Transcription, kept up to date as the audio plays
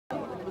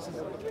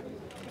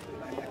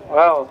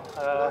Well,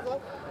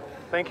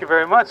 thank you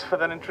very much for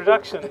that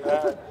introduction.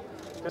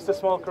 Just a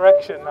small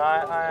correction.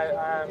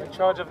 I am in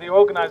charge of the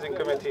organizing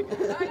committee.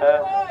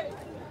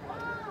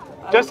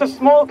 Just a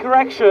small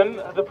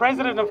correction. The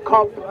president of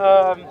COP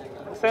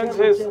sends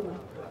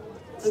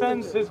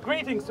his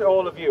greetings to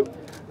all of you.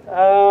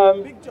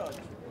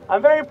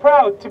 I'm very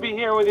proud to be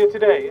here with you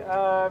today.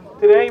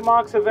 Today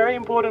marks a very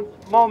important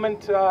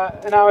moment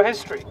in our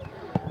history.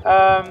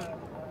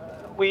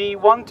 We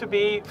want to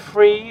be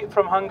free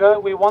from hunger.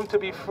 We want to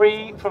be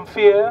free from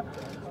fear.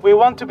 We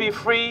want to be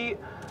free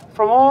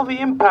from all the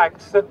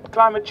impacts that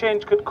climate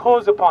change could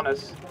cause upon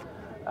us.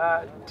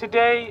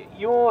 Today,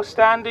 you're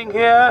standing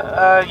here.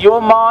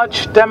 Your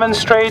march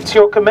demonstrates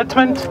your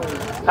commitment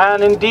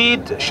and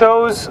indeed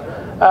shows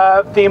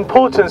the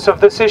importance of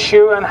this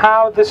issue and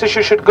how this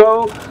issue should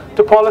go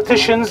to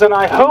politicians. And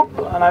I hope,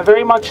 and I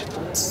very much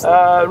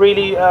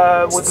really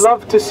would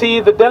love to see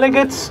the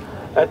delegates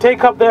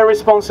take up their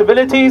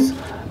responsibilities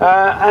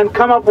and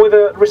come up with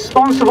a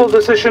responsible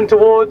decision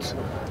towards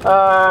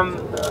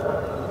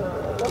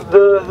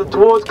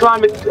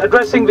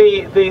addressing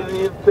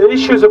the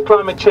issues of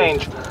climate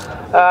change.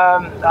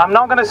 I'm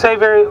not going to say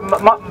very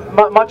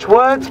much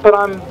words, but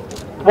I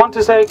want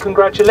to say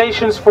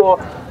congratulations for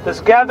this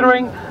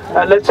gathering.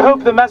 Let's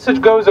hope the message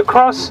goes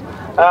across.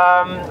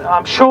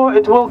 I'm sure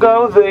it will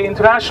go. The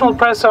international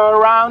press are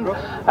around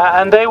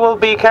and they will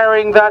be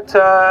carrying that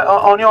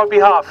on your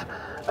behalf.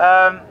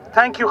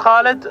 Thank you,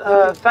 Khalid.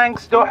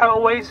 Thanks, Doha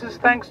Oasis.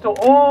 Thanks to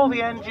all the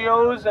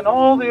NGOs and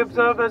all the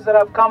observers that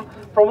have come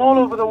from all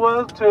over the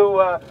world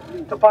to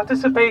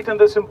participate in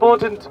this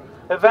important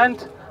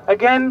event.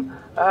 Again,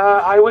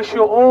 I wish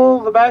you all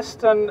the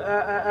best and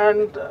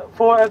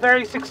for a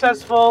very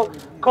successful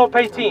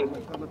COP18.